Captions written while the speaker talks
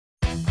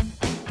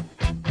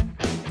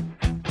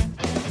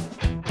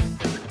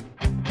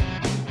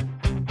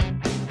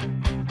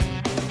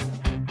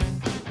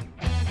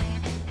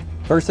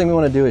First thing we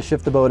want to do is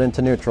shift the boat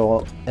into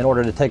neutral in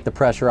order to take the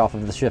pressure off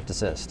of the shift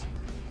assist.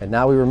 And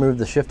now we remove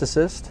the shift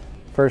assist.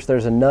 First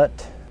there's a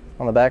nut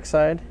on the back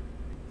side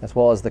as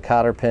well as the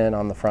cotter pin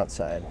on the front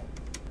side.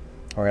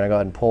 We're going to go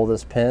ahead and pull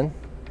this pin,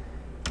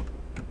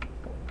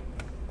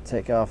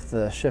 take off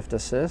the shift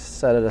assist,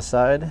 set it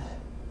aside, and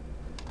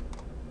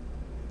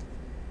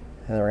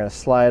then we're going to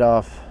slide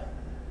off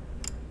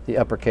the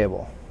upper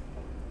cable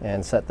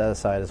and set that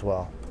aside as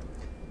well.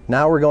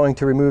 Now we're going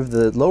to remove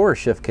the lower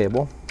shift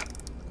cable,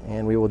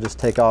 and we will just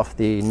take off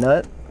the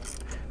nut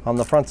on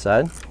the front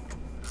side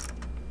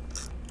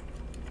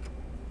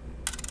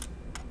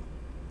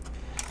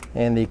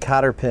and the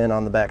cotter pin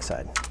on the back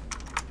side.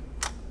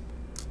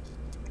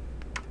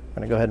 I'm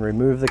going to go ahead and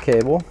remove the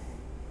cable.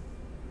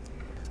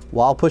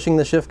 While pushing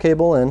the shift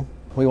cable in,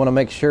 we want to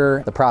make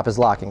sure the prop is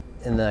locking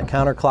in the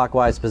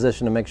counterclockwise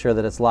position to make sure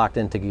that it's locked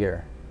into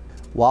gear.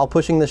 While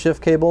pushing the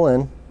shift cable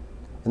in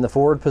the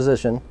forward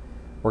position,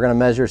 we're going to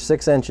measure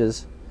 6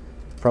 inches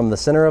from the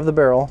center of the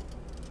barrel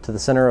to the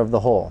center of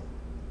the hole.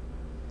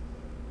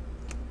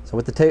 So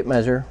with the tape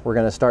measure, we're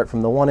going to start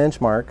from the 1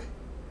 inch mark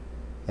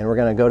and we're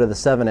going to go to the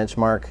 7 inch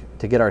mark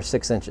to get our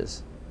 6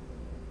 inches.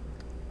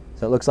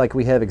 So it looks like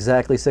we have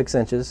exactly 6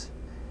 inches.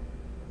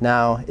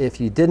 Now, if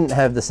you didn't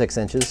have the 6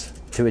 inches,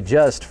 to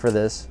adjust for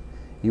this,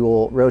 you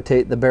will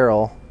rotate the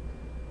barrel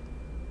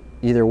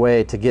either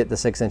way to get the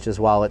 6 inches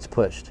while it's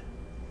pushed.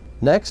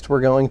 Next, we're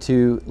going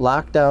to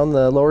lock down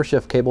the lower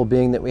shift cable,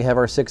 being that we have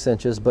our 6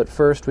 inches, but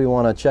first we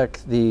want to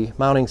check the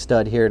mounting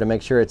stud here to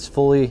make sure it's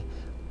fully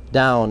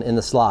down in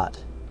the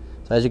slot.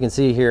 So as you can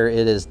see here,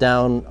 it is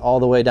down all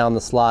the way down the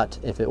slot.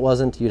 If it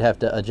wasn't, you'd have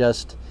to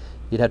adjust,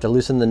 you'd have to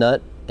loosen the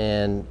nut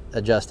and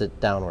adjust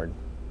it downward.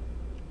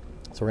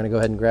 So we're going to go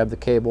ahead and grab the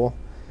cable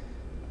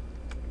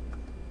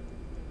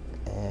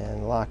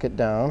and lock it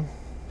down.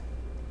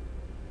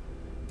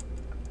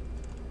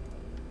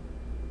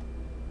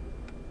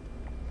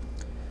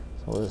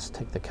 So we'll just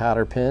take the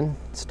cotter pin,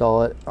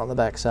 install it on the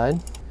back side,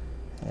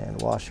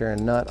 and washer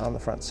and nut on the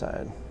front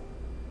side.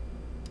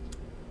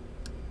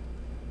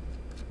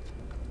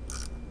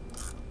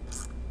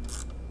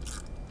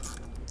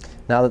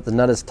 Now that the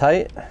nut is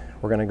tight,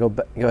 we're going to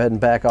go ahead and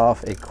back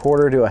off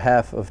 1/4 to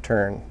 1/2 of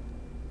turn,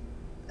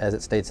 as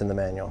it states in the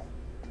manual.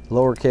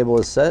 Lower cable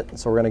is set,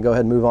 so we're going to go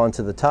ahead and move on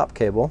to the top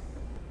cable.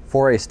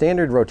 For a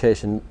standard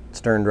rotation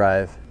stern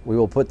drive, we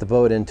will put the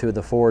boat into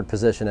the forward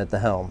position at the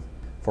helm.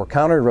 For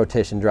counter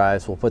rotation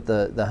drives, we'll put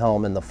the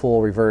helm in the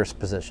full reverse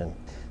position.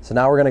 So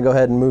now we're going to go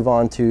ahead and move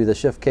on to the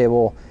shift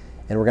cable,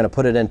 and we're going to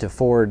put it into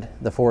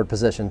the forward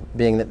position,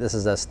 being that this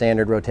is a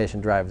standard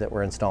rotation drive that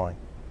we're installing.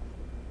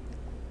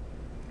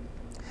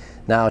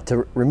 Now,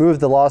 to remove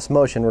the lost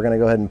motion, we're going to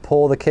go ahead and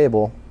pull the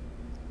cable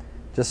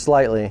just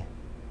slightly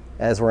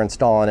as we're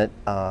installing it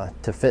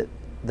to fit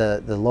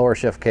the lower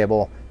shift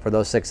cable for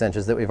those 6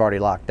 inches that we've already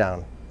locked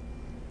down.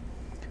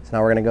 So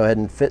now we're going to go ahead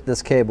and fit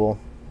this cable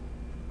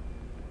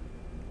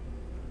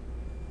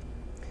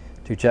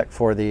to check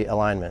for the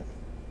alignment.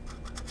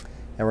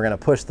 And we're going to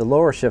push the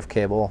lower shift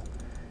cable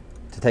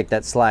to take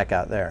that slack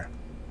out there.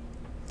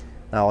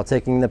 Now, while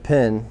taking the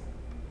pin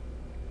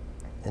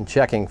and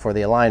checking for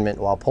the alignment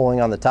while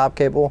pulling on the top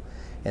cable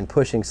and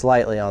pushing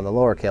slightly on the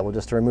lower cable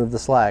just to remove the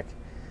slack,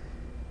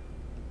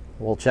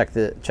 we'll check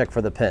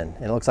for the pin.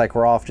 And it looks like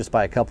we're off just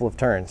by a couple of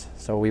turns,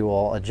 so we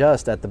will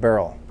adjust at the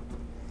barrel.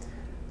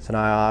 So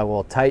now I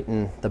will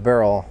tighten the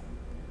barrel,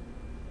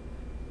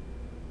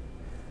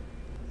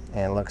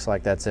 and it looks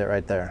like that's it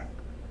right there.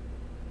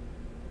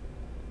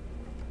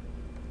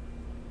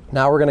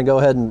 Now we're going to go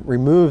ahead and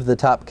remove the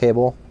top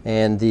cable,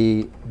 and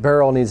the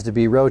barrel needs to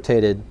be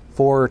rotated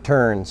 4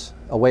 turns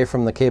away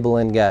from the cable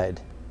end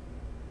guide.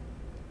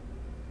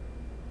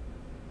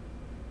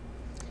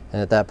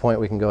 And at that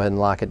point we can go ahead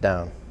and lock it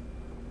down.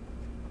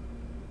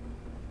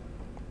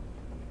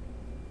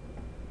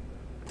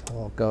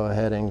 We'll go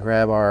ahead and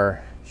grab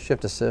our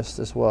shift assist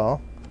as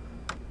well.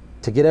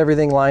 To get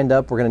everything lined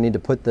up, we're going to need to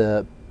put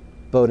the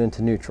boat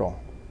into neutral.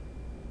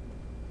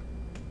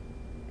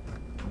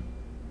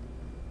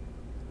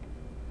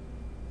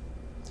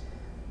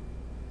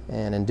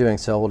 And in doing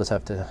so, we'll just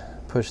have to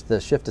push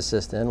the shift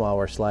assist in while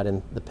we're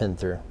sliding the pin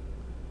through.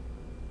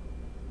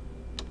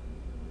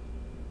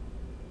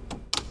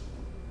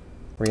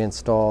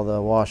 Reinstall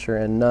the washer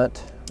and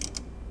nut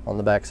on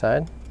the back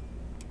side,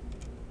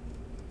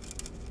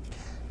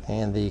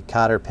 and the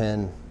cotter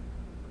pin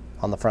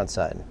on the front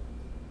side.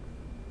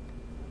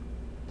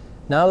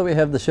 Now that we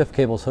have the shift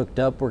cables hooked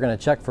up, we're going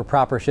to check for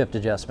proper shift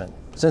adjustment.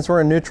 Since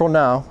we're in neutral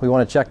now, we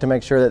want to check to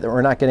make sure that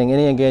we're not getting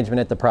any engagement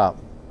at the prop.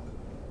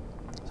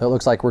 So it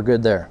looks like we're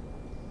good there.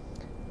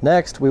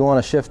 Next, we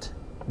want to shift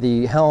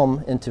the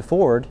helm into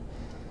forward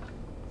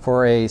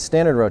for a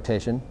standard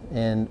rotation,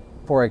 and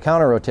for a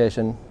counter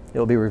rotation, it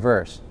will be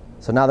reverse.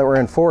 So now that we're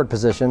in forward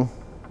position,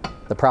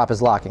 the prop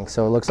is locking,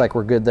 so it looks like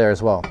we're good there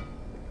as well.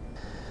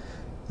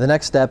 The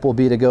next step will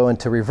be to go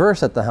into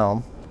reverse at the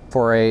helm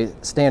for a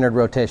standard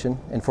rotation,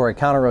 and for a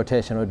counter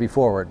rotation it would be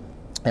forward.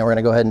 And we're going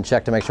to go ahead and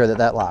check to make sure that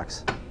that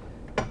locks.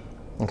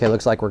 Okay,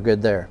 looks like we're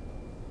good there.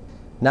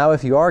 Now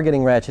if you are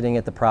getting ratcheting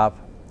at the prop,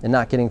 and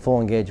not getting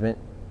full engagement,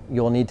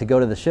 you'll need to go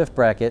to the shift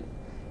bracket,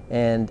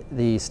 and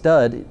the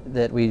stud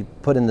that we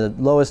put in the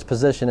lowest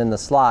position in the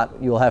slot,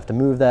 you'll have to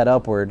move that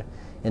upward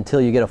until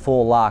you get a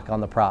full lock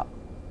on the prop.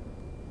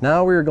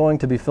 Now we're going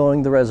to be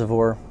filling the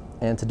reservoir,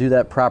 and to do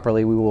that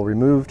properly we will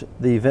remove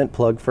the vent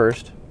plug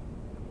first.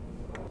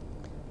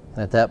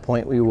 And at that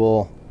point we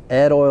will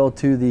add oil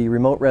to the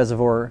remote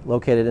reservoir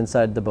located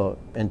inside the boat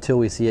until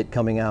we see it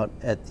coming out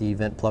at the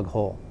vent plug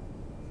hole.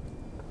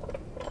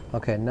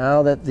 Okay,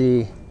 now that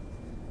the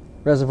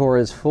reservoir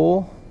is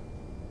full,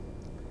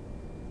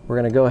 we're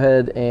going to go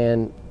ahead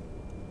and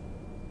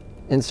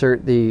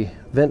insert the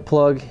vent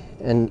plug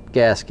and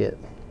gasket.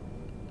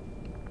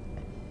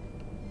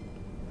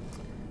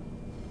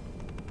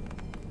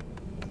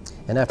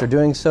 And after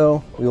doing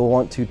so, we will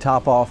want to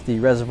top off the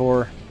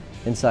reservoir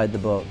inside the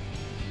boat.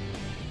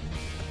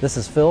 This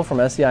is Phil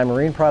from SEI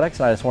Marine Products,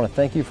 and I just want to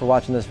thank you for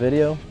watching this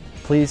video.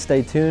 Please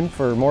stay tuned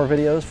for more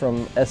videos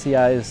from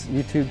SEI's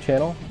YouTube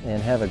channel,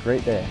 and have a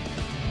great day.